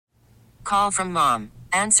Call from mom.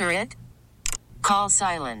 Answer it. Call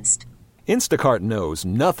silenced. Instacart knows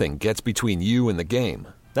nothing gets between you and the game.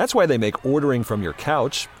 That's why they make ordering from your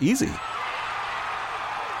couch easy.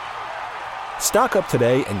 Stock up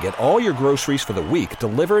today and get all your groceries for the week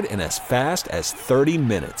delivered in as fast as 30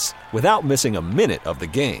 minutes without missing a minute of the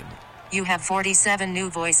game. You have 47 new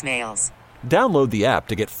voicemails. Download the app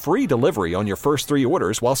to get free delivery on your first 3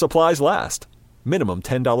 orders while supplies last. Minimum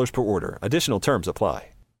 $10 per order. Additional terms apply.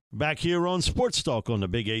 Back here on Sports Talk on the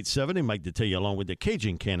Big 870, Mike Detillier along with the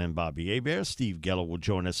Cajun Cannon, Bobby Hebert. Steve Geller will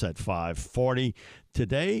join us at 5:40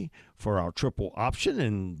 today for our triple option.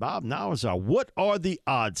 And, Bob, now is our What Are the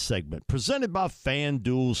Odds segment, presented by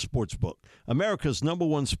FanDuel Sportsbook, America's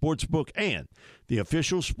 #1 sportsbook and the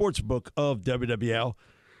official sportsbook of WWL.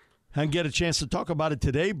 I can get a chance to talk about it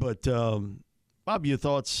today, but, Bob, your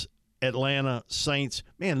thoughts, Atlanta Saints.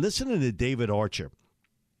 Man, listening to David Archer,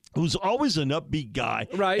 who's always an upbeat guy.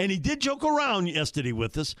 Right. And he did joke around yesterday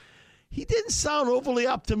with us. He didn't sound overly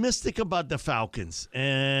optimistic about the Falcons.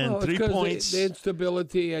 And 3 points. The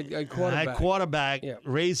instability at quarterback. At quarterback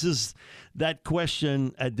raises that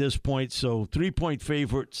question at this point. So 3-point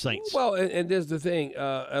favorite Saints. Well, and there's the thing.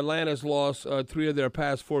 Atlanta's lost 3 of their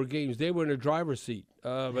past 4 games. They were in the driver's seat.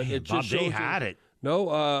 But Man, it Bob, just they shows had it.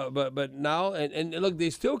 No, but now, and look, they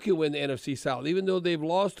still can win the NFC South. Even though they've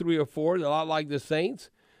lost 3 or 4, a lot like the Saints.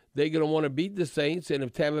 They're going to want to beat the Saints, and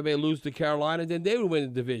if Tampa Bay lose to Carolina, then they would win the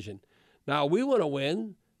division. Now, we want to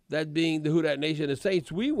win, that being the Who Dat Nation, the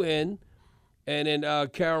Saints, we win, and then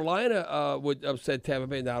Carolina would upset Tampa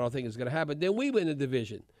Bay. Now, I don't think it's going to happen. Then we win the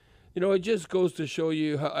division. You know, it just goes to show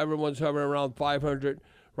you how everyone's hovering around 500.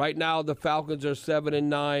 Right now, the Falcons are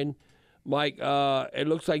 7-9. Mike, it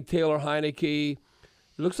looks like Taylor Heineke,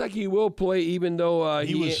 looks like he will play, even though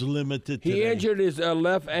he was limited today. He injured his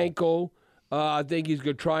left ankle. I think he's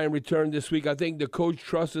going to try and return this week. I think the coach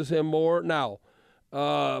trusts him more now.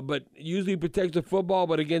 But usually protects the football,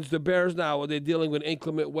 but against the Bears now, they're dealing with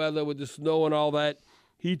inclement weather with the snow and all that.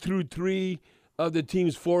 He threw 3 of the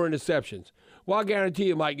team's 4 interceptions. Well, I guarantee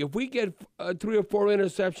you, Mike, if we get 3 or 4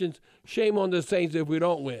 interceptions, shame on the Saints if we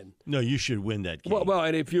don't win. No, you should win that game. Well,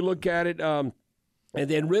 and if you look at it, and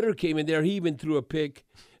then Ritter came in there. He even threw a pick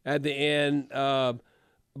at the end.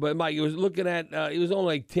 But, Mike, it was looking at it was only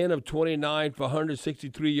like 10 of 29 for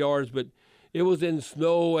 163 yards, but it was in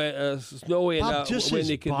snowy and just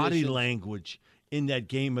windy his body conditions. language in that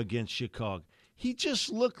game against Chicago. He just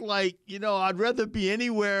looked like, I'd rather be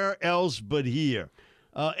anywhere else but here.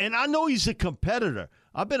 And I know he's a competitor.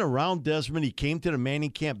 I've been around Desmond. He came to the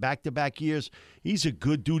Manning camp back-to-back years. He's a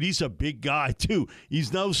good dude. He's a big guy, too.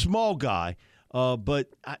 He's no small guy. But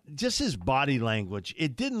just his body language,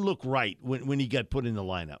 it didn't look right when he got put in the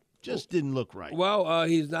lineup. Just didn't look right. Well,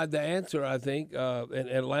 he's not the answer, I think, and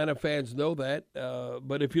Atlanta fans know that.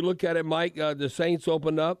 But if you look at it, Mike, the Saints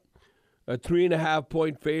opened up a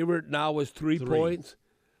 3.5-point favorite. Now it's 3 points.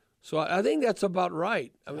 So I think that's about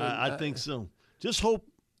right. I mean, I think so. Just hope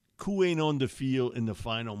Koo ain't on the field in the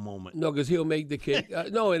final moment. No, because he'll make the kick.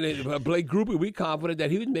 No, and Blake Grupe, we confident that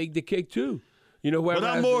he would make the kick too. But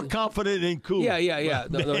I'm more confident in Koo. Yeah.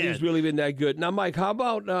 No, he's really been that good. Now, Mike, how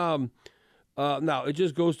about now it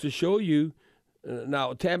just goes to show you.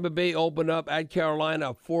 Now Tampa Bay opened up at Carolina,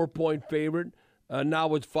 a 4-point favorite.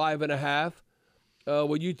 Now it's 5.5.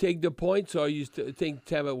 Would you take the points, or you think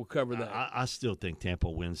Tampa will cover that? I still think Tampa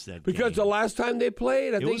wins that because game. the last time they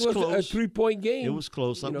played, I think it was a 3-point game. It was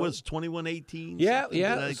close. It was 21-18.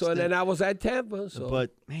 Yeah. So then I was at Tampa. So.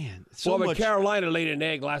 But, man, but Carolina laid an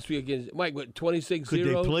egg last week against Mike with 26-0. Could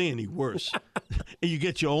they play any worse? And you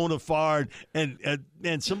get your owner fired, and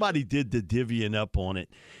somebody did the divvying up on it.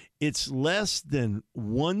 It's less than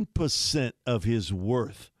 1% of his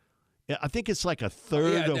worth. I think it's like a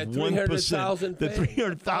third of 1%. The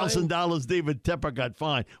 $300,000 David Tepper got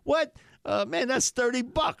fined. What? Man, that's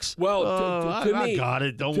 $30. Well, to me, I got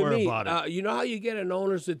it. Don't worry about it. You know how you get an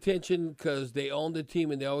owner's attention because they own the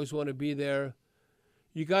team and they always want to be there?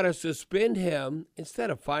 You got to suspend him instead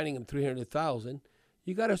of fining him $300,000.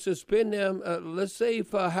 You got to suspend him. Let's say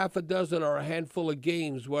for half a dozen or a handful of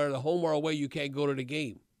games where the home or away you can't go to the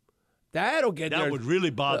game. That'll get that would really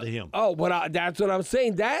bother him. But that's what I'm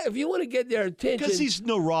saying. That if you want to get their attention, because he's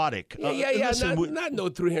neurotic. Listen, not no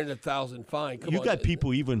 $300,000 fine. Come on. You got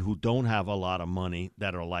people even who don't have a lot of money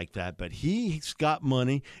that are like that, but he's got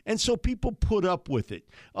money, and so people put up with it.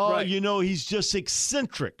 Oh, right. He's just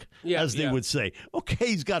eccentric, as they would say. Okay,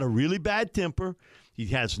 he's got a really bad temper. He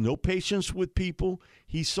has no patience with people.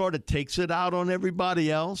 He sort of takes it out on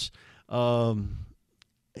everybody else.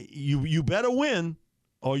 You better win.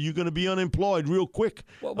 or you're going to be unemployed real quick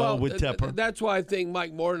with Tepper. That's why I think,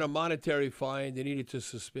 Mike, more than a monetary fine, they needed to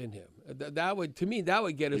suspend him. That would get his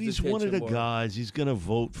attention. He's one of the guys. He's going to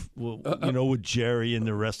vote, with Jerry and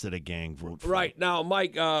the rest of the gang vote for right. him. Now,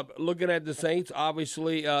 Mike, looking at the Saints,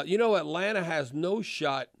 obviously, Atlanta has no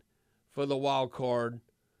shot for the wild card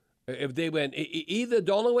if they win. Either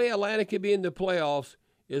the only way Atlanta can be in the playoffs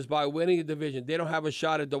is by winning a division. They don't have a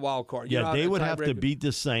shot at the wild card. They would have to beat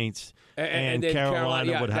the Saints, and then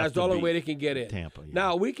Carolina would have to beat that's the only way they can get in. Tampa. Yeah.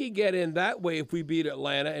 Now, we can get in that way if we beat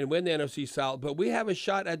Atlanta and win the NFC South, but we have a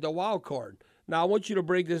shot at the wild card. Now, I want you to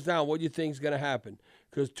break this down. What do you think is going to happen?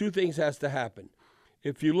 Because two things has to happen.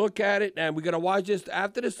 If you look at it, and we're going to watch this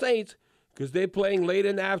after the Saints because they're playing late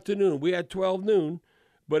in the afternoon. We had 12 noon.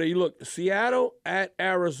 But you look, Seattle at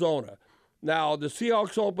Arizona. Now, the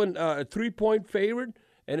Seahawks opened a 3-point favorite,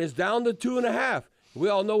 and it's down to 2.5. We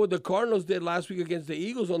all know what the Cardinals did last week against the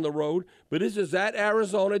Eagles on the road, but this is at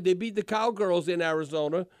Arizona. They beat the Cowgirls in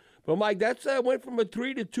Arizona. But, Mike, that's went from a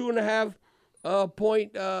 3 to 2.5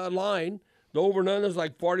 point line. The over and under is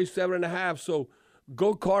like 47.5. So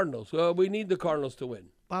go Cardinals. We need the Cardinals to win.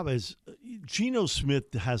 Bob, Geno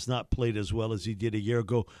Smith has not played as well as he did a year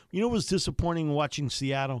ago. You know what was disappointing watching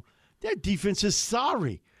Seattle? Their defense is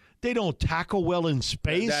sorry. They don't tackle well in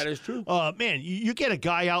space. That is true. Man, you get a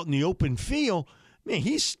guy out in the open field. Man,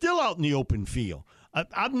 he's still out in the open field.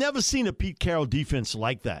 I've never seen a Pete Carroll defense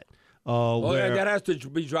like that. That has to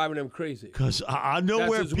be driving him crazy. Because I know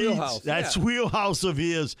where his wheelhouse. That's wheelhouse of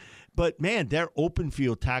his. But, man, their open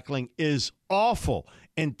field tackling is awful.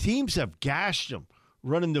 And teams have gashed them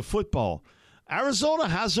running the football. Arizona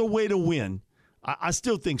has a way to win. I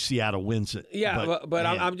still think Seattle wins it. Yeah, but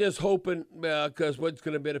I'm just hoping because what's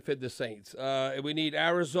going to benefit the Saints. We need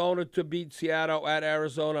Arizona to beat Seattle at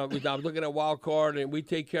Arizona. I'm looking at wild card, and we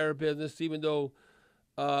take care of business, even though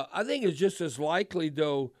I think it's just as likely,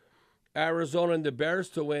 though, Arizona and the Bears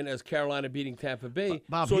to win as Carolina beating Tampa Bay.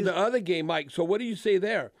 Bob, so the other game, Mike, so what do you say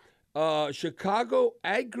there? Chicago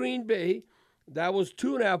at Green Bay. That was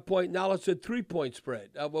 2.5 point. Now it's a 3-point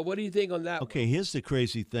spread. Well, what do you think on that? Okay, here's the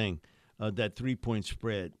crazy thing. That 3-point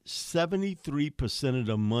spread, 73% of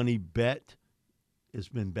the money bet has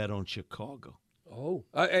been bet on Chicago. Oh,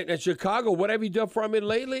 and Chicago, what have you done for them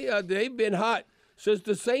lately? They've been hot since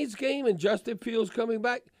the Saints game and Justin Fields coming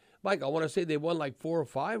back. Mike, I want to say they won like 4 or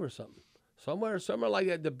 5 or something. Somewhere like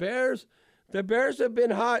that. The Bears have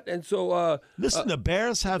been hot, and so listen, the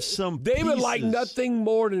Bears have some. They would like nothing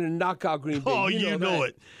more than a knockout Green Bay. Oh, you know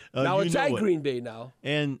it. Now it's at Green Bay now.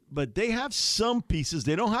 But they have some pieces.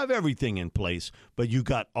 They don't have everything in place, but you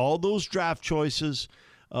got all those draft choices.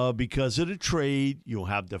 Because of the trade, you'll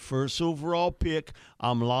have the first overall pick.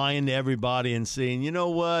 I'm lying to everybody and saying, you know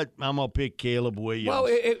what? I'm going to pick Caleb Williams. Well,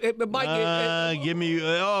 Mike, give me.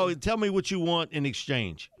 Tell me what you want in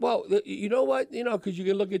exchange. Well, you know what? Because you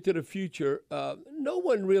can look into the future. No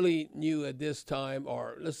one really knew at this time,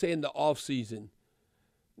 or let's say in the offseason.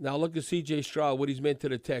 Now look at C.J. Stroud, what he's meant to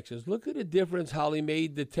the Texans. Look at the difference, how he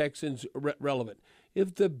made the Texans relevant.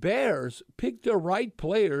 If the Bears pick the right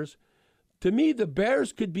players, to me, the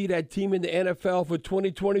Bears could be that team in the NFL for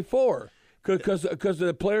 2024 because of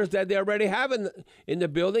the players that they already have in the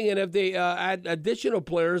building. And if they add additional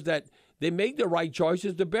players that they make the right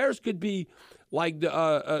choices, the Bears could be like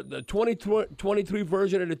the 2023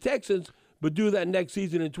 version of the Texans, but do that next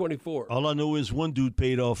season in 24. All I know is one dude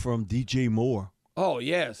paid off from DJ Moore. Oh,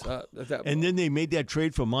 yes. And then they made that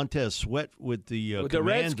trade for Montez Sweat with the Commanders. The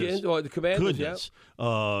Redskins, or the Commanders, Goodness.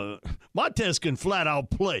 Yeah. Montez can flat out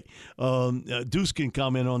play. Deuce can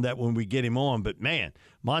comment on that when we get him on. But, man,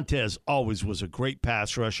 Montez always was a great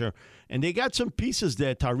pass rusher. And they got some pieces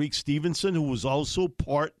there. Tyreek Stevenson, who was also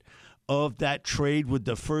part of that trade with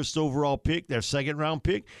the first overall pick, their second-round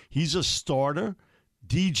pick. He's a starter.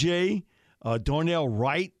 DJ, Darnell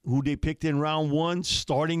Wright, who they picked in round 1,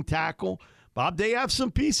 starting tackle. Bob, they have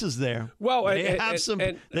some pieces there. Well, they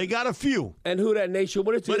got a few. And who that nation?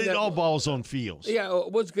 But it all balls on fields. Yeah,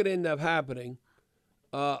 what's going to end up happening,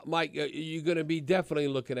 Mike? You're going to be definitely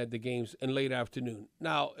looking at the games in late afternoon.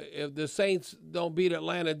 Now, if the Saints don't beat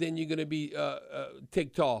Atlanta, then you're going to be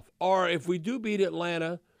ticked off. Or if we do beat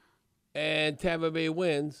Atlanta and Tampa Bay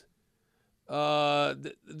wins, then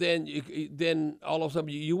all of a sudden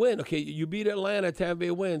you win. Okay, you beat Atlanta, Tampa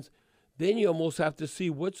Bay wins. Then you almost have to see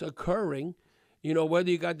what's occurring,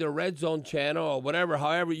 whether you got the Red Zone channel or whatever,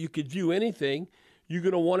 however you could view anything. You're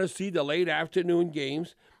going to want to see the late afternoon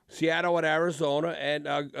games, Seattle at Arizona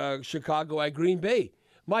and Chicago at Green Bay.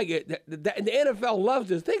 Mike, the NFL loves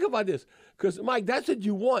this. Think about this because, Mike, that's what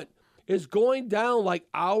you want. is going down like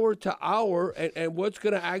hour to hour, and what's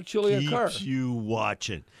going to actually occur. Keeps you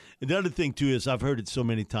watching. Another thing, too, is I've heard it so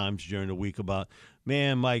many times during the week about,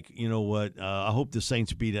 man, Mike, you know what, I hope the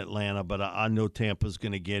Saints beat Atlanta, but I know Tampa's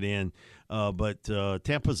going to get in. But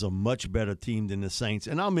Tampa's a much better team than the Saints.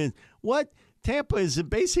 And I'm in, what? Tampa is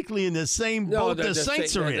basically in the same boat the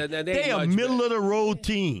Saints are in. They're a middle-of-the-road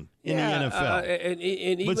team in the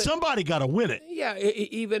NFL. But somebody got to win it. Yeah,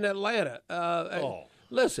 even Atlanta.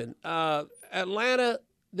 Listen, Atlanta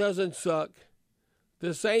doesn't suck.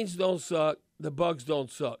 The Saints don't suck. The Bucs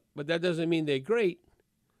don't suck. But that doesn't mean they're great.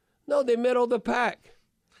 No, they're middle of the pack.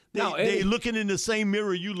 They looking in the same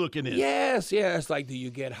mirror you looking in. Yes. It's like, do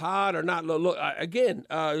you get hot or not? Look again.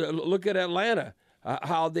 Look at Atlanta.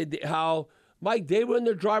 How Mike, they were in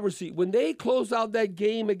the driver's seat when they closed out that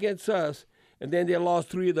game against us, and then they lost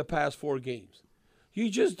 3 of the past 4 games.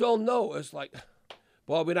 You just don't know. It's like,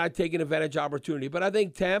 well, we're not taking advantage of opportunity. But I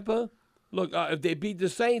think Tampa, look, if they beat the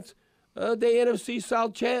Saints, they NFC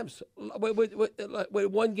South champs with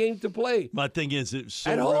 1 game to play. My thing is, it's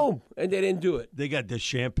so at home, and they didn't do it. They got the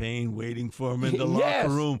champagne waiting for them in the locker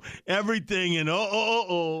room, everything, and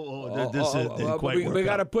this didn't quite work. We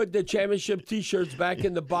got to put the championship T-shirts back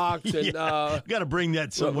in the box, and got to bring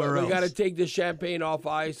that somewhere else. We got to take the champagne off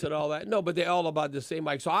ice and all that. No, but they're all about the same,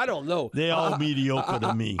 Mike. So I don't know. They're all mediocre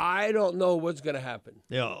to me. I don't know what's going to happen.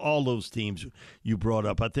 Yeah, all those teams you brought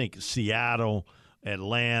up. I think Seattle,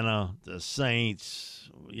 Atlanta, the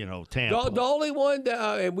Saints, Tampa. The only one,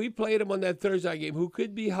 and we played them on that Thursday night game, who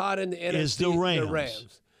could be hot in the NFC is the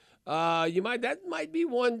Rams. That might be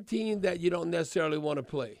one team that you don't necessarily want to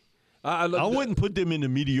play. I wouldn't put them in the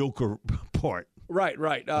mediocre part. Right.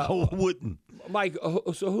 I wouldn't. Mike,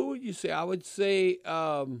 so who would you say? I would say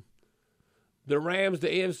the Rams, the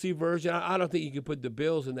AFC version. I don't think you could put the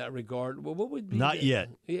Bills in that regard. Well, what would be yet?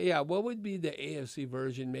 Yeah, what would be the AFC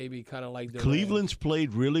version? Maybe kind of like the Cleveland's Rams.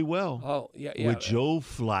 Played really well. Oh, yeah. With Joe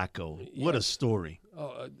Flacco. Yeah. What a story.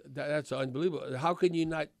 Oh, that's unbelievable. How can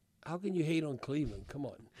you hate on Cleveland? Come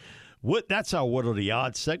on. That's our What Are the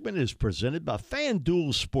Odds segment is presented by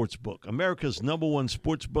FanDuel Sportsbook, America's #1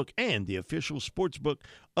 sportsbook and the official sportsbook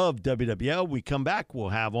of WWL. We come back, we'll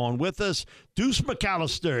have on with us Deuce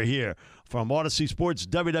McAllister here from Odyssey Sports,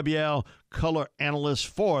 WWL color analyst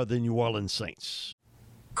for the New Orleans Saints.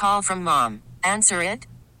 Call from mom. Answer it.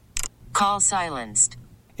 Call silenced.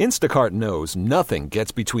 Instacart knows nothing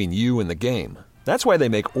gets between you and the game. That's why they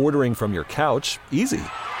make ordering from your couch easy.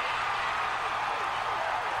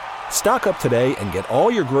 Stock up today and get all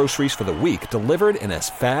your groceries for the week delivered in as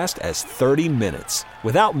fast as 30 minutes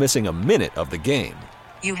without missing a minute of the game.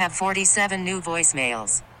 You have 47 new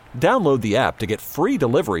voicemails. Download the app to get free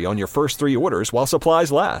delivery on your first 3 orders while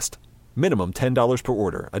supplies last. Minimum $10 per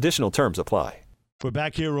order. Additional terms apply. We're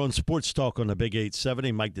back here on Sports Talk on the Big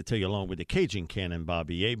 870. Mike Detillier along with the Cajun Cannon,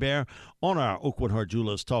 Bobby Hebert. On our Oakwood Heart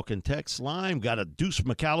Jewelers Talking Text line, got a Deuce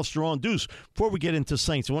McAllister on. Deuce, before we get into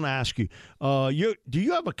Saints, I want to ask you, do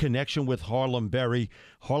you have a connection with Harlem Berry?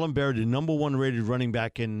 Harlem Berry, the #1 rated running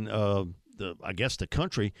back in the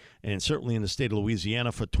country, and certainly in the state of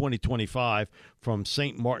Louisiana for 2025 from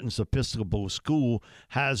St. Martin's Episcopal School,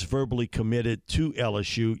 has verbally committed to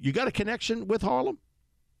LSU. You got a connection with Harlem?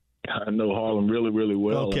 I know Harlem really, really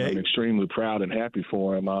well. Okay. And I'm extremely proud and happy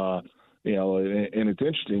for him. And it's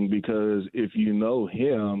interesting because if you know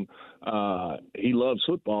him, he loves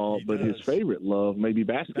football, but his favorite love may be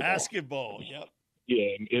basketball. Basketball, yep.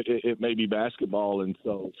 Yeah, it may be basketball, and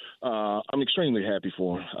so I'm extremely happy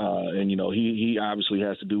for him. And he obviously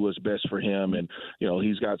has to do what's best for him, and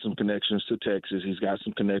he's got some connections to Texas, he's got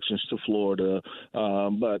some connections to Florida,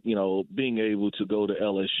 but being able to go to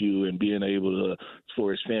LSU and being able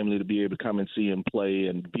for his family to be able to come and see him play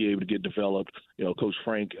and be able to get developed. Coach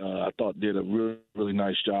Frank, I thought did a really, really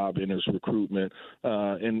nice job in his recruitment,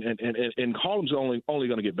 and Harlem's only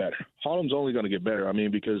going to get better. Harlem's only going to get better. I mean,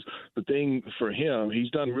 because the thing for him,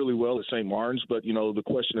 he's done really well at St. Martin's, but, the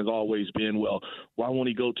question has always been, well, why won't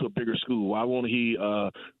he go to a bigger school? Why won't he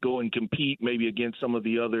go and compete maybe against some of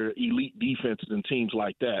the other elite defenses and teams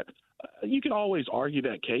like that? You can always argue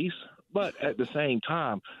that case, but at the same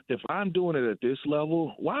time, if I'm doing it at this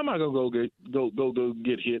level, why am I going to go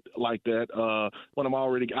get hit like that when I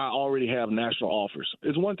already have national offers?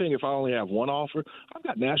 It's one thing if I only have one offer. I've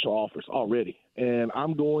got national offers already, and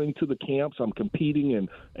I'm going to the camps. I'm competing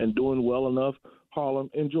and doing well enough. Harlem,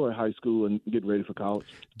 enjoy high school and get ready for college.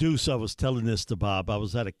 Deuce, I was telling this to Bob. I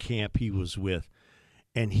was at a camp he was with,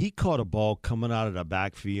 and he caught a ball coming out of the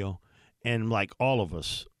backfield, and like all of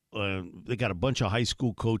us, they got a bunch of high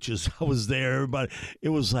school coaches. I was there. Everybody. It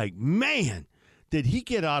was like, man, did he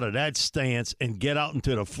get out of that stance and get out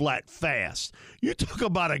into the flat fast. You talk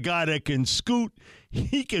about a guy that can scoot,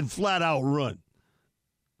 he can flat out run.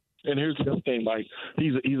 And here's the other thing, Mike.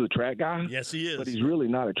 He's a track guy. Yes, he is. But he's really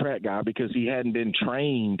not a track guy because he hadn't been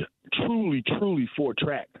trained truly for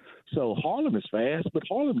track. So Harlem is fast, but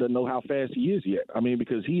Harlem doesn't know how fast he is yet. I mean,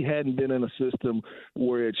 because he hadn't been in a system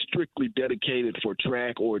where it's strictly dedicated for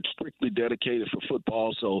track or it's strictly dedicated for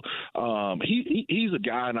football. So he's a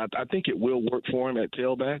guy, and I think it will work for him at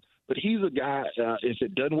tailback. But he's a guy, if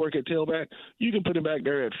it doesn't work at tailback, you can put him back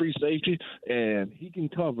there at free safety, and he can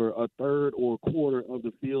cover a third or a quarter of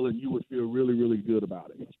the field, and you would feel really, really good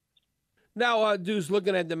about it. Now, Deuce,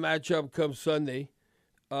 looking at the matchup come Sunday,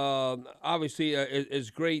 obviously it's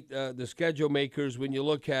great. The schedule makers, when you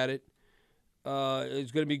look at it,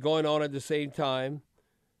 it's going to be going on at the same time.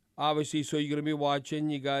 Obviously, so you're going to be watching.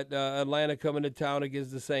 You got Atlanta coming to town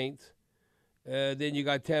against the Saints. Then you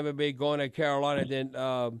got Tampa Bay going at Carolina.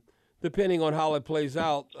 Then depending on how it plays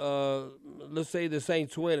out, let's say the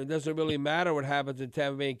Saints win. It doesn't really matter what happens in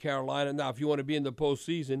Tampa Bay and Carolina. Now, if you want to be in the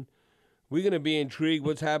postseason, we're going to be intrigued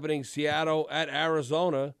what's happening Seattle at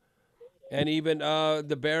Arizona and even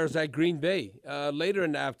the Bears at Green Bay later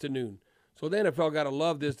in the afternoon. So the NFL got to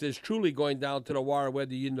love this. It's truly going down to the wire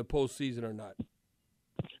whether you're in the postseason or not.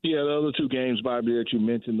 Yeah, the other two games, Bobby, that you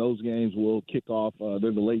mentioned, those games will kick off.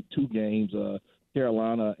 They're the late two games.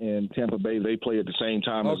 Carolina and Tampa Bay, they play at the same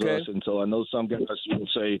time as us. And so I know some guys will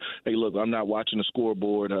say, hey, look, I'm not watching the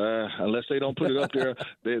scoreboard. Unless they don't put it up there,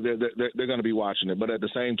 they're going to be watching it. But at the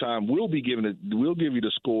same time, we'll give you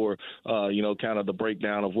the score, kind of the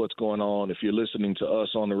breakdown of what's going on if you're listening to us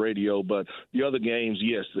on the radio. But the other games,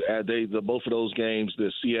 yes, both of those games,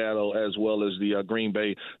 the Seattle as well as the Green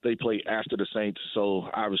Bay, they play after the Saints. So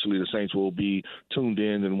obviously the Saints will be tuned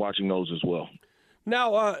in and watching those as well.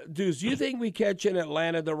 Now, Deuce, do you think we catch in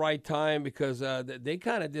Atlanta at the right time? Because they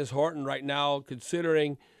kind of disheartened right now,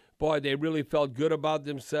 considering, boy, they really felt good about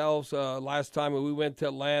themselves last time when we went to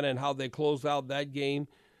Atlanta and how they closed out that game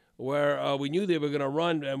where we knew they were going to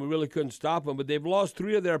run and we really couldn't stop them. But they've lost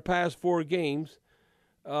 3 of their past 4 games.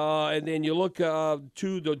 And then you look to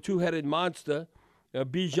the two-headed monster,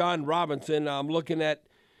 Bijan Robinson. I'm looking at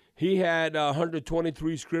he had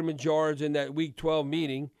 123 scrimmage yards in that Week 12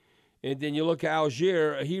 meeting. And then you look at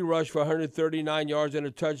Algier, he rushed for 139 yards and a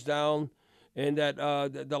touchdown in that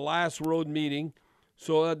the last road meeting.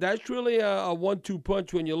 So that's really a 1-2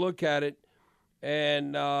 punch when you look at it.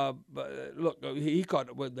 And look, he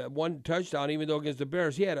caught with that 1 touchdown, even though against the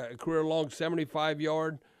Bears, he had a career-long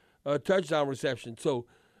 75-yard touchdown reception. So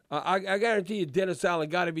I guarantee you Dennis Allen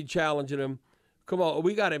got to be challenging him. Come on,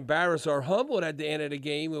 we got embarrassed or humbled at the end of the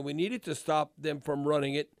game when we needed to stop them from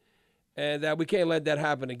running it, and that we can't let that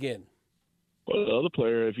happen again. Well, the other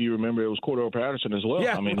player, if you remember, it was Cordell Patterson as well.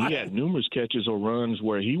 Yeah, I mean, he had numerous catches or runs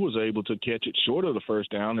where he was able to catch it short of the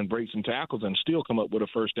first down and break some tackles and still come up with a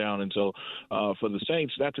first down. And so for the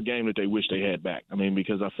Saints, that's a game that they wish they had back. I mean,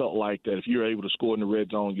 because I felt like that if you're able to score in the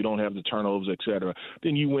red zone, you don't have the turnovers, et cetera,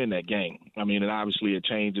 then you win that game. I mean, and obviously it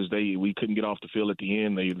changes. We couldn't get off the field at the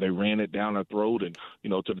end. They ran it down our throat and,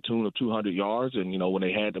 to the tune of 200 yards. And, when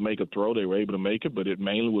they had to make a throw, they were able to make it, but it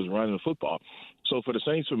mainly was running the football. So for the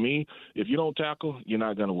Saints, for me, if you don't tackle, you're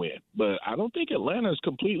not going to win. But I don't think Atlanta is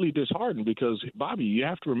completely disheartened because, Bobby, you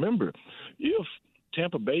have to remember, if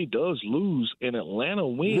Tampa Bay does lose and Atlanta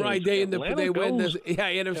wins, right? They win the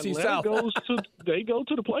NFC South. They go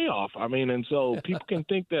to the playoff. I mean, and so people can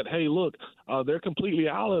think that, hey, look, they're completely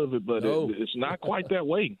out of it, but it's not quite that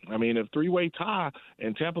way. I mean, if 3-way tie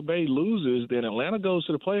and Tampa Bay loses, then Atlanta goes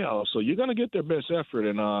to the playoffs. So you're going to get their best effort.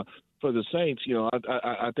 And for the Saints,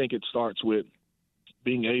 I think it starts with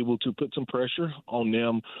being able to put some pressure on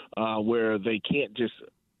them where they can't just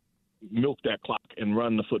milk that clock and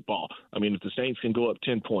run the football. I mean, if the Saints can go up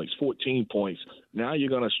 10 points, 14 points, now you're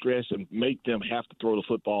going to stress and make them have to throw the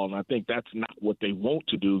football. And I think that's not what they want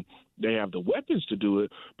to do. They have the weapons to do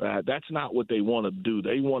it, but that's not what they want to do.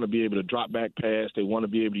 They want to be able to drop back pass. They want to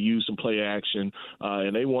be able to use some play action,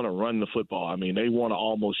 and they want to run the football. I mean, they want to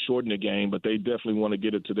almost shorten the game, but they definitely want to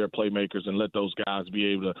get it to their playmakers and let those guys be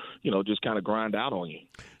able to, just kind of grind out on you.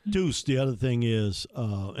 Deuce, the other thing is,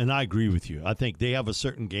 and I agree with you, I think they have a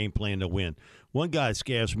certain game plan to win. One guy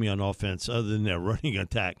scares me on offense other than their running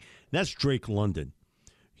attack. That's Drake London.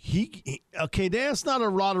 There's not a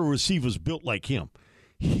lot of receivers built like him.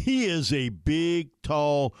 He is a big,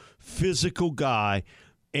 tall, physical guy.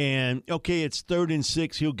 And, it's 3rd and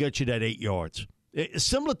 6. He'll get you that 8 yards.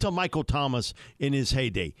 Similar to Michael Thomas in his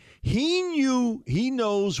heyday. He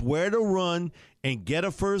knows where to run and get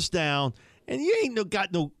a first down. And you ain't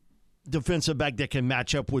got no defensive back that can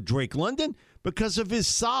match up with Drake London because of his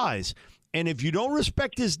size. And if you don't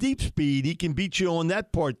respect his deep speed, he can beat you on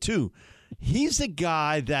that part too. He's a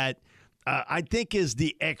guy that I think is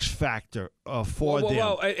the X factor for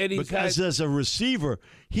them. And because as a receiver,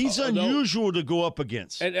 he's unusual to go up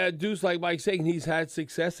against. And Deuce, like Mike's saying, he's had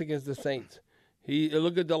success against the Saints.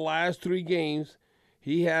 Look at the last 3 games.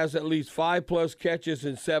 He has at least 5+ catches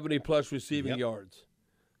and 70+ receiving yards.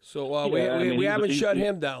 So we haven't shut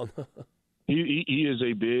him down. He is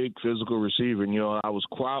a big physical receiver. And, I was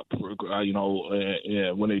quite,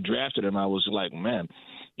 when they drafted him, I was like, man,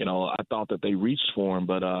 I thought that they reached for him,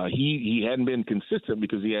 but he hadn't been consistent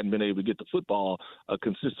because he hadn't been able to get the football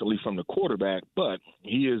consistently from the quarterback. But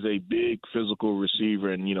he is a big physical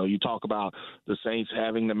receiver. And, you talk about the Saints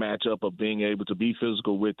having the matchup of being able to be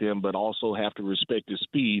physical with him, but also have to respect his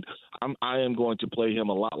speed. I am going to play him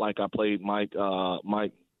a lot like I played Mike,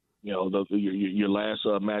 your last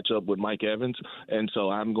matchup with Mike Evans. And so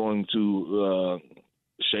I'm going to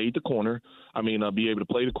shade the corner. Be able to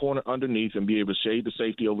play the corner underneath and be able to shade the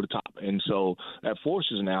safety over the top. And so that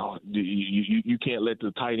forces now you can't let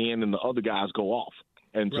the tight end and the other guys go off.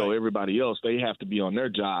 And so everybody else, they have to be on their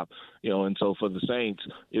job, and so for the Saints,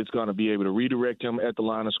 it's going to be able to redirect him at the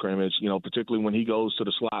line of scrimmage, particularly when he goes to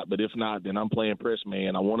the slot. But if not, then I'm playing press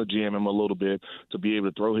man. I want to jam him a little bit to be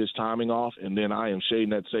able to throw his timing off, and then I am shading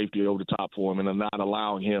that safety over the top for him, and I'm not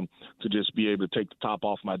allowing him to just be able to take the top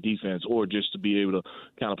off my defense or just to be able to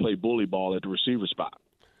kind of play bully ball at the receiver spot.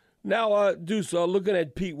 Now, Deuce, looking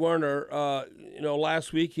at Pete Werner,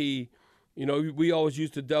 last week we always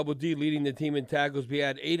used to double D, leading the team in tackles. We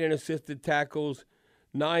had 8 unassisted tackles,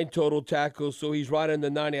 9 total tackles. So he's right in the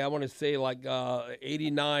 90. I want to say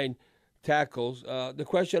 89 tackles. The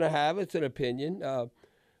question I have, it's an opinion.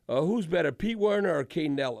 Who's better, Pete Werner or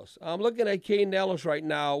Caden Ellis? I'm looking at Caden Ellis right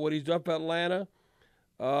now, what he's done for Atlanta.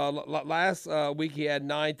 Last week he had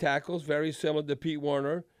 9 tackles, very similar to Pete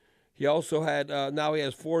Werner. He also had, now he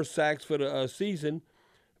has 4 sacks for the season.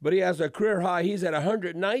 But he has a career high. He's at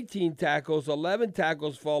 119 tackles, 11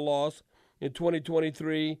 tackles for loss in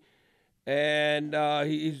 2023. And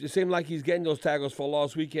it seemed like he's getting those tackles for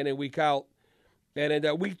loss week in and week out. And in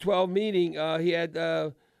that Week 12 meeting, he had,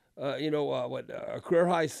 a career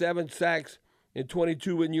high 7 sacks in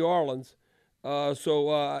 22 in New Orleans.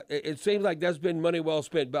 So it seems like that's been money well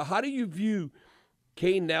spent. But how do you view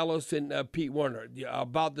Caden Ellis and Pete Werner?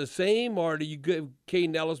 About the same, or do you give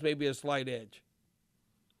Caden Ellis maybe a slight edge?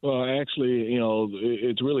 Well, actually,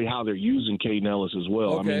 it's really how they're using Caden Ellis as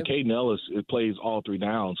well. Okay. Caden Ellis plays all 3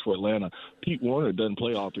 downs for Atlanta. Pete Werner doesn't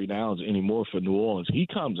play all 3 downs anymore for New Orleans. He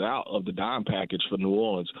comes out of the dime package for New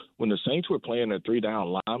Orleans. When the Saints were playing their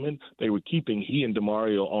 3-down linemen, they were keeping he and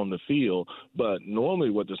DeMario on the field. But normally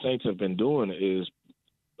what the Saints have been doing is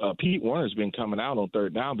Pete Werner's been coming out on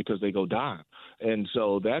 3rd down because they go dime. And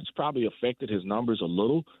so that's probably affected his numbers a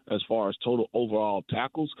little as far as total overall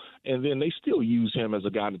tackles. And then they still use him as a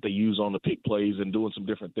guy that they use on the pick plays and doing some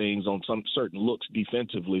different things on some certain looks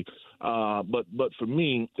defensively. But for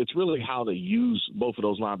me, it's really how they use both of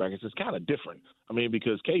those linebackers. It's kind of different.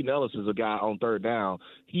 Because Caden Ellis is a guy on 3rd down.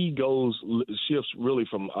 He shifts really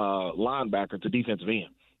from linebacker to defensive end.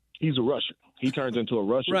 He's a rusher. He turns into a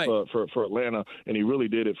rusher for Atlanta, and he really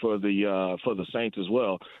did it for the Saints as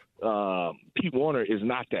well. Pete Werner is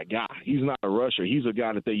not that guy. He's not a rusher. He's a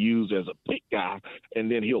guy that they use as a pick guy,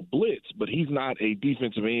 and then he'll blitz, but he's not a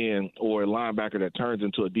defensive end or a linebacker that turns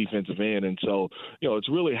into a defensive end. And so, it's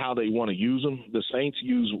really how they want to use him. The Saints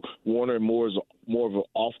use Werner more of an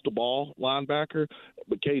off-the-ball linebacker,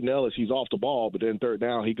 but Caden Ellis, he's off the ball, but then 3rd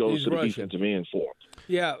down, he goes to the defensive end for him.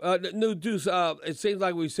 Yeah, no, Deuce, it seems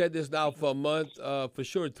like we've said this now for a month, for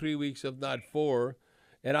sure 3 weeks, if not 4.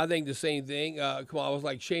 And I think the same thing. I was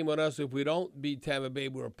like, shame on us if we don't beat Tampa Bay.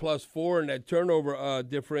 We're a +4 in that turnover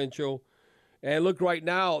differential. And look, right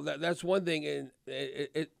now, that's one thing. And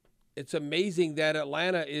it's amazing that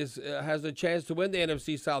Atlanta has a chance to win the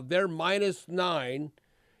NFC South. They're -9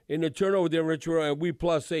 in the turnover differential, and we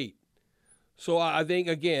 +8. So I think,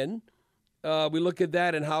 again, we look at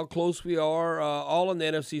that and how close we are all in the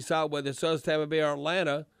NFC South, whether it's us, Tampa Bay, or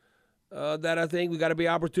Atlanta. That I think we got to be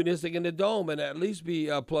opportunistic in the dome and at least be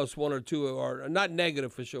 +1 or 2, or not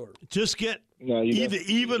negative for sure. Just get either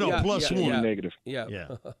even or +1. Negative. Yeah.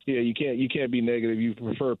 You can't be negative. You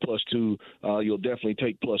prefer +2. You'll definitely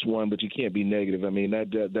take +1, but you can't be negative.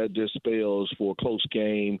 That just spells for close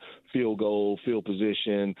game, field goal, field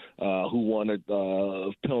position, who won a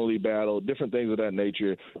penalty battle, different things of that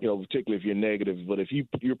nature. Particularly if you're negative. But if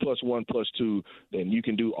you're +1, +2, then you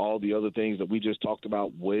can do all the other things that we just talked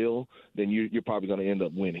about well. Then you're probably going to end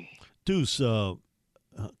up winning. Deuce,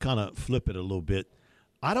 kind of flip it a little bit.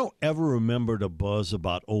 I don't ever remember the buzz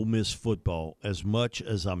about Ole Miss football as much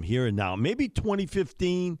as I'm hearing now. Maybe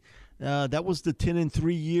 2015, that was the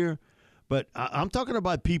 10-3 year. But I'm talking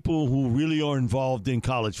about people who really are involved in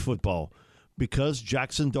college football because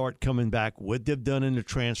Jackson Dart coming back, what they've done in the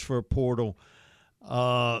transfer portal.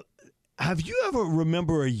 Have you ever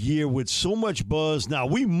remember a year with so much buzz? Now,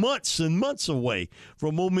 we months and months away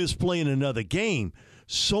from Ole Miss playing another game.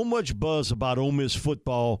 So much buzz about Ole Miss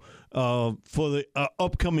football for the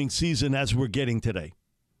upcoming season as we're getting today.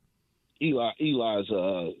 Eli's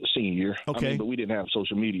senior year. Okay. I mean, but we didn't have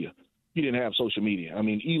social media. You didn't have social media. I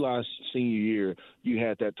mean, Eli's senior year, you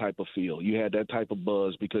had that type of feel. You had that type of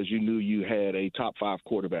buzz because you knew you had a top 5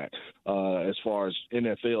 quarterback as far as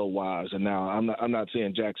NFL-wise. And now I'm not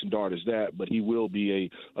saying Jackson Dart is that, but he will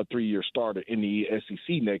be a 3-year starter in the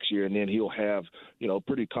SEC next year, and then he'll have,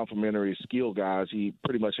 pretty complimentary skill guys. He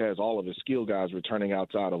pretty much has all of his skill guys returning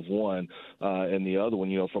outside of one, and the other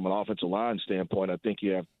one, from an offensive line standpoint, I think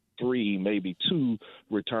you have 3, maybe 2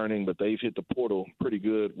 returning, but they've hit the portal pretty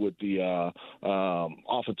good with the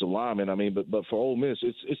offensive linemen. I mean, but for Ole Miss,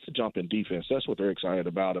 it's the jump in defense. That's what they're excited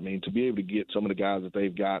about. I mean, to be able to get some of the guys that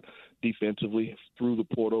they've got defensively through the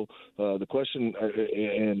portal. The question,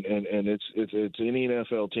 and it's any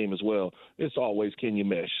NFL team as well. It's always, can you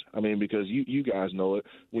mesh? I mean, because you guys know it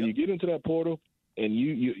when you get into that portal and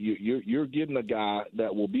you're getting a guy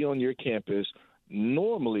that will be on your campus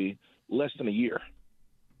normally less than a year.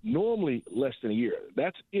 Normally less than a year.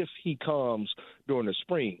 That's if he comes during the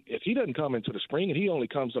spring. If he doesn't come into the spring and he only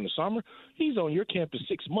comes in the summer, he's on your campus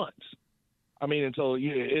 6 months. I mean, and so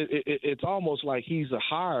it's almost like he's a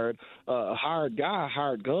hired guy,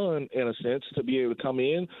 hired gun in a sense to be able to come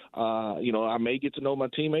in. I may get to know my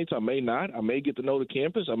teammates, I may not. I may get to know the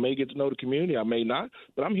campus, I may get to know the community, I may not.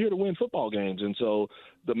 But I'm here to win football games, and so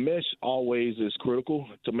the mesh always is critical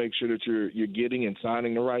to make sure that you're getting and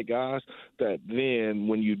signing the right guys. That then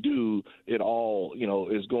when you do, it all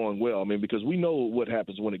is going well. I mean, because we know what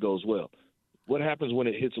happens when it goes well. What happens when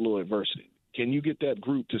it hits a little adversity? Can you get that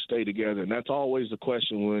group to stay together? And that's always the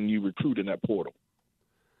question when you recruit in that portal.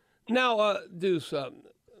 Now, Deuce,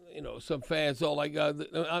 some fans don't like. I'm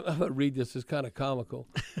going to read this. It's kind of comical.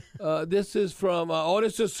 This is from.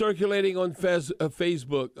 This is circulating on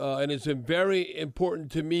Facebook, and it's very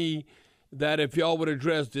important to me that if y'all would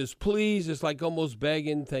address this, please. It's like almost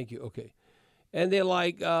begging. Thank you. Okay. And they're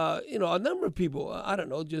like, a number of people. I don't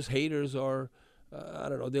know, just haters or. I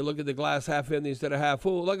don't know. They look at the glass half empty instead of half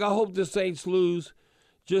full. Like, I hope the Saints lose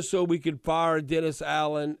just so we can fire Dennis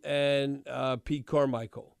Allen and Pete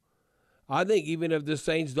Carmichael. I think even if the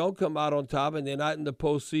Saints don't come out on top and they're not in the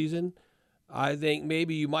postseason, I think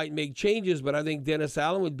maybe you might make changes, but I think Dennis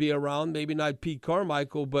Allen would be around, maybe not Pete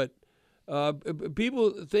Carmichael. But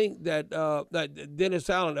people think that Dennis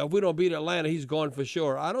Allen, if we don't beat Atlanta, he's gone for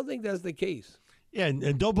sure. I don't think that's the case. Yeah,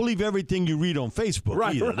 and don't believe everything you read on Facebook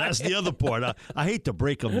either. Right. That's the other part. I hate to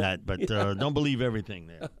break them that, but don't believe everything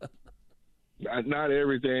there. Not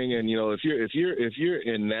everything, and if you're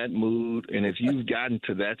in that mood, and if you've gotten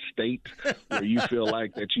to that state where you feel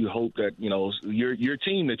like that, you hope that your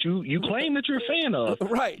team that you claim that you're a fan of,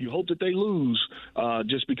 right? You hope that they lose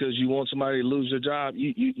just because you want somebody to lose their job.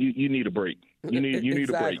 You need a break. You need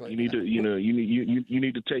exactly. a break. You need to you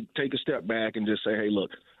need to take a step back and just say, hey,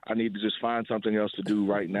 look, I need to just find something else to do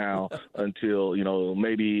right now until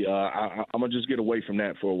maybe I'm gonna just get away from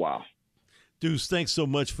that for a while. Deuce, thanks so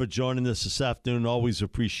much for joining us this afternoon. Always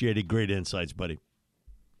appreciated. Great insights, buddy.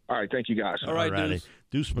 All right, thank you, guys. All right, Deuce.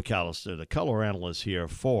 Deuce McAllister, the color analyst here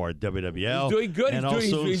for WWL. He's doing good.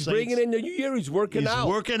 He's bringing in the new year. He's working out.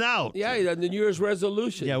 He's working out. Yeah, the New Year's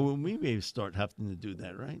resolution. Yeah, well, we may start having to do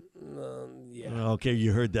that, right? Yeah. Okay,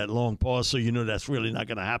 you heard that long pause, so you know that's really not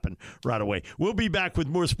going to happen right away. We'll be back with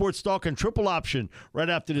more Sports Talk and Triple Option right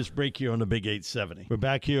after this break here on the Big 870. We're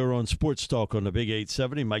back here on Sports Talk on the Big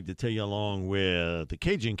 870. Mike Detillier along with the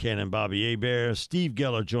Cajun Cannon, Bobby Hebert. Steve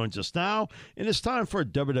Geller joins us now, and it's time for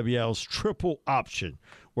WWL's Triple Option,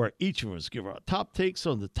 where each of us give our top takes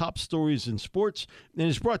on the top stories in sports. And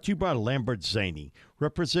it's brought to you by Lambert Zaney,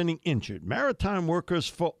 representing injured maritime workers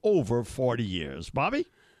for over 40 years. Bobby?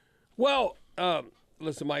 Well,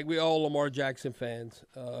 listen, Mike, we all Lamar Jackson fans.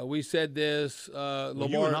 We said this. Lamar,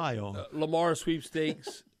 you and I are. Lamar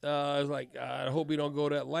sweepstakes. I was like, I hope we don't go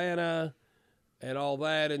to Atlanta and all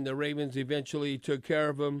that. And the Ravens eventually took care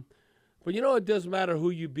of him. But, it doesn't matter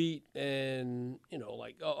who you beat. And,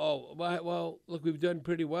 well, look, we've done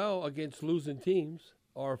pretty well against losing teams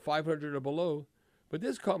or 500 or below. But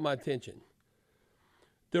this caught my attention.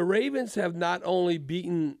 The Ravens have not only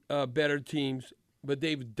beaten better teams, but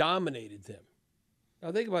they've dominated them.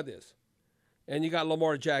 Now, think about this. And you got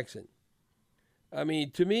Lamar Jackson. I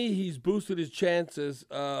mean, to me, he's boosted his chances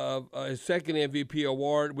of his second MVP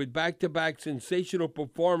award with back-to-back sensational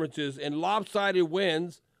performances and lopsided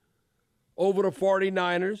wins over the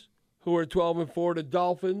 49ers, who are 12-4, the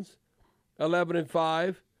Dolphins,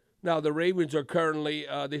 11-5. Now, the Ravens are currently,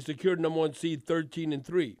 they secured number 1 seed,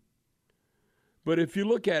 13-3. But if you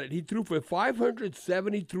look at it, he threw for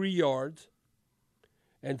 573 yards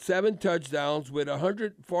and 7 touchdowns with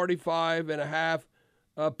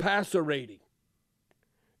 145.5 passer rating,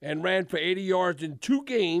 and ran for 80 yards in 2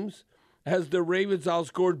 games as the Ravens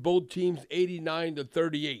outscored both teams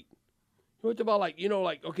 89-38. What about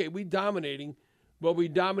okay, we dominating, but we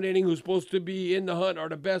dominating who's supposed to be in the hunt are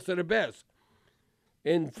the best of the best.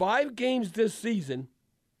 In 5 games this season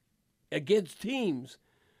against teams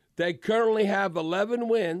that currently have 11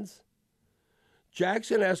 wins,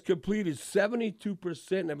 Jackson has completed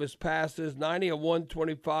 72% of his passes, 90 of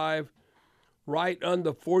 125, right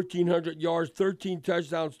under 1,400 yards, 13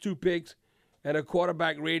 touchdowns, 2 picks, and a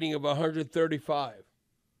quarterback rating of 135.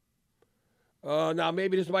 Now,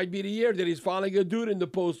 maybe this might be the year that he's finally going to do it in the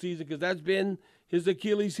postseason, because that's been his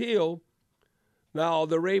Achilles heel. Now,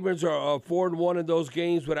 the Ravens are 4-1 in those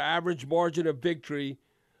games with an average margin of victory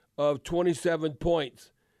of 27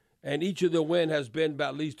 points. And each of the win has been about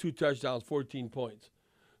at least 2 touchdowns, 14 points.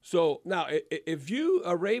 So, now, if you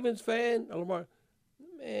a Ravens fan, Lamar,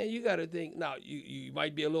 man, you got to think, now, you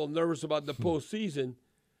might be a little nervous about the postseason,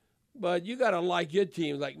 but you got to like your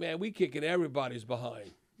team. Like, man, we kicking everybody's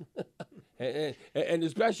behind. and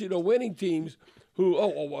especially the winning teams who,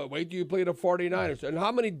 wait till you play the 49ers. And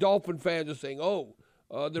how many Dolphin fans are saying,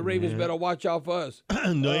 the Ravens better watch out for us?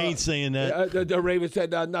 No, they ain't saying that. The Ravens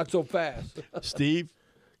said, not so fast. Steve?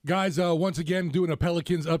 Guys, once again, doing a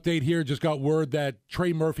Pelicans update here. Just got word that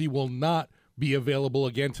Trey Murphy will not be available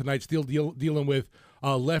again tonight. Still dealing with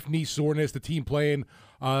left knee soreness. The team playing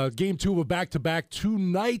game 2 of a back-to-back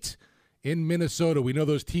tonight in Minnesota. We know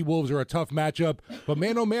those T-Wolves are a tough matchup. But,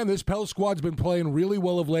 man, oh, man, this Pel squad's been playing really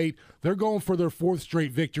well of late. They're going for their 4th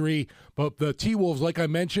straight victory. But the T-Wolves, like I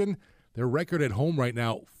mentioned, their record at home right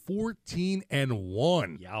now,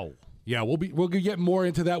 14-1. Yow. Yeah, we'll get more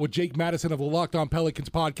into that with Jake Madison of the Locked On Pelicans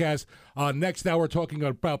podcast. Next hour, talking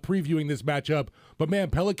about previewing this matchup. But, man,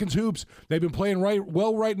 Pelicans hoops, they've been playing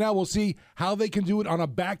well right now. We'll see how they can do it on a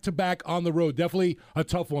back-to-back on the road. Definitely a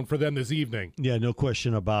tough one for them this evening. Yeah, no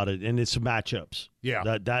question about it. And it's matchups.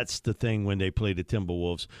 Yeah. That's the thing when they play the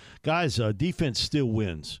Timberwolves. Guys, defense still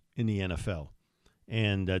wins in the NFL.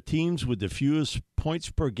 And teams with the fewest points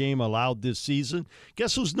per game allowed this season,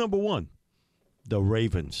 guess who's number 1? The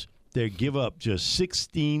Ravens. They give up just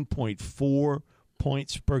 16.4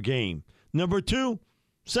 points per game. Number 2,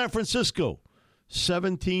 San Francisco,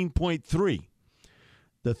 17.3.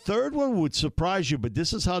 The third one would surprise you, but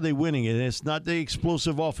this is how they're winning, and it's not the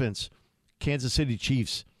explosive offense. Kansas City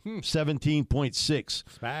Chiefs, 17.6.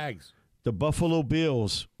 Spags. The Buffalo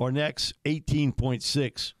Bills are next,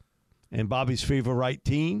 18.6. And Bobby's favorite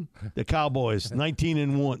team, the Cowboys,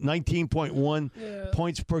 19.1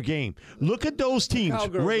 points per game. Look at those teams,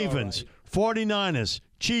 Ravens, right. 49ers,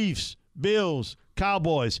 Chiefs, Bills,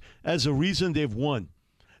 Cowboys, as a reason they've won.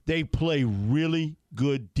 They play really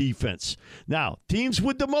good defense. Now, teams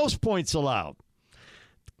with the most points allowed,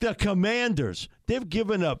 the Commanders, they've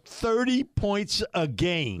given up 30 points a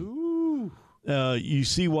game. You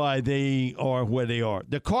see why they are where they are.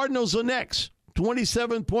 The Cardinals are next.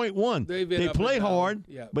 27.1. They play hard,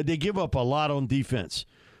 but they give up a lot on defense.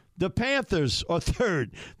 The Panthers are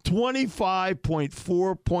third,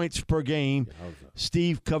 25.4 points per game.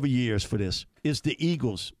 Steve, cover your ears for this. It's the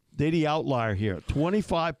Eagles. They're the outlier here,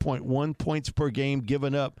 25.1 points per game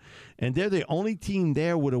given up. And they're the only team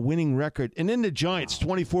there with a winning record. And then the Giants,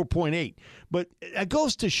 24.8. But it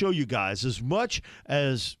goes to show you guys, as much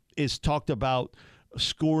as is talked about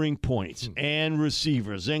scoring points and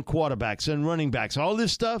receivers and quarterbacks and running backs, all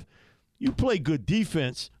this stuff, you play good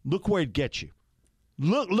defense, look where it gets you.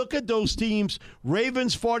 Look at those teams,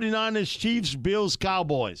 Ravens, 49ers, Chiefs, Bills,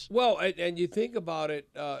 Cowboys. Well, and you think about it,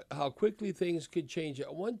 how quickly things could change.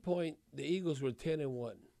 At one point, the Eagles were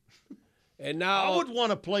 10-1. And now I would want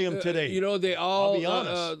to play them today. They all, I'll be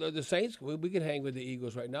honest. The Saints, we can hang with the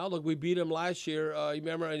Eagles right now. Look, we beat them last year. You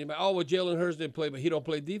remember? Jalen Hurts didn't play, but he don't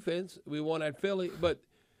play defense. We won at Philly. But,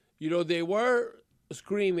 they were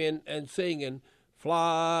screaming and singing,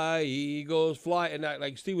 fly, Eagles, fly. And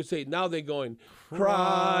like Steve would say, now they're going,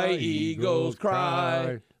 cry, Eagles,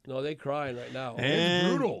 cry. No, they're crying right now. And it's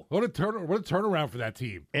brutal. What a turnaround for that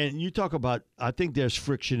team. And you talk about, I think there's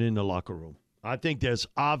friction in the locker room. I think there's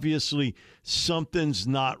obviously something's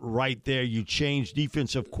not right there. You change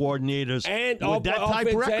defensive coordinators and with that type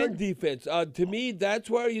offense record. and defense. To me, that's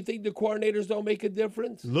where you think the coordinators don't make a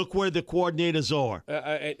difference. Look where the coordinators are.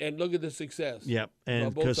 And look at the success. Yep,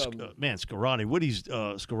 and because man, Scarani, what he's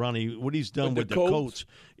done with the Colts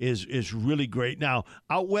is really great. Now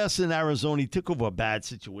out west in Arizona, he took over a bad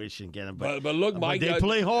situation again, but look, Mike, they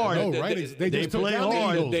play hard. No, right? They play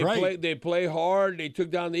hard. They play hard. They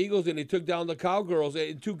took down the Eagles and they took down the Cowgirls.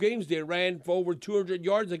 In 2 games, they ran for over 200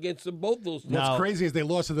 yards against both those teams. What's crazy is they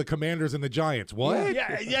lost to the Commanders and the Giants. What?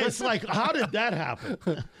 Yeah, it's like, how did that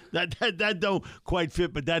happen? that don't quite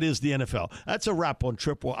fit, but that is the NFL. That's a wrap on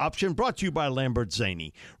Triple Option, brought to you by Lambert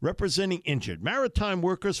Zaney, representing injured maritime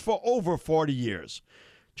workers for over 40 years.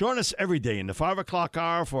 Join us every day in the 5 o'clock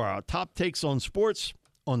hour for our top takes on sports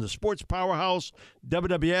on the Sports Powerhouse.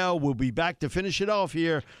 WWL will be back to finish it off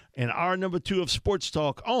here in hour number 2 of Sports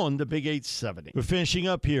Talk on the Big 870. We're finishing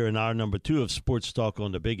up here in hour number 2 of Sports Talk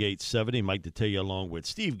on the Big 870. Mike Detillier along with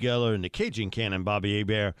Steve Geller and the Cajun Cannon, Bobby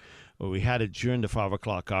Hebert. Well, we had it during the 5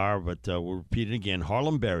 o'clock hour, but we'll repeat it again.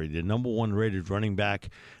 Harlem Berry, the number 1 rated running back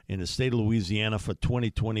in the state of Louisiana for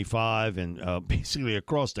 2025, and basically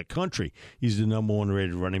across the country, he's the number 1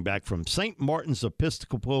 rated running back from St. Martin's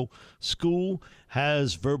Episcopal School,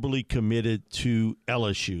 has verbally committed to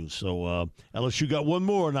LSU. So LSU got one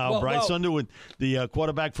more now. Bryce Underwood, the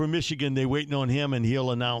quarterback from Michigan, they're waiting on him, and he'll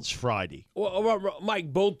announce Friday. Well,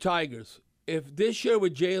 Mike, both Tigers. If this year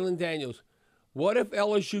with Jalen Daniels, what if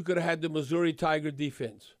LSU could have had the Missouri Tiger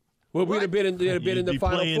defense? Well, we'd have been in the Final Four.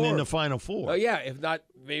 Playing in the Final Four. Yeah, if not,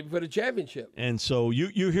 maybe for the championship. And so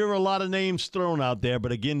you hear a lot of names thrown out there,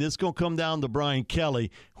 but again, this is going to come down to Brian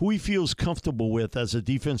Kelly, who he feels comfortable with as a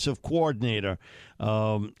defensive coordinator.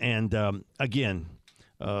 Again,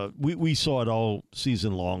 we saw it all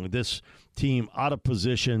season long. This team out of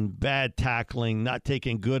position, bad tackling, not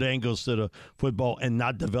taking good angles to the football, and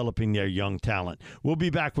not developing their young talent. We'll be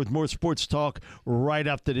back with more sports talk right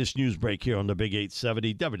after this news break here on the Big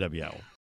 870 WWL.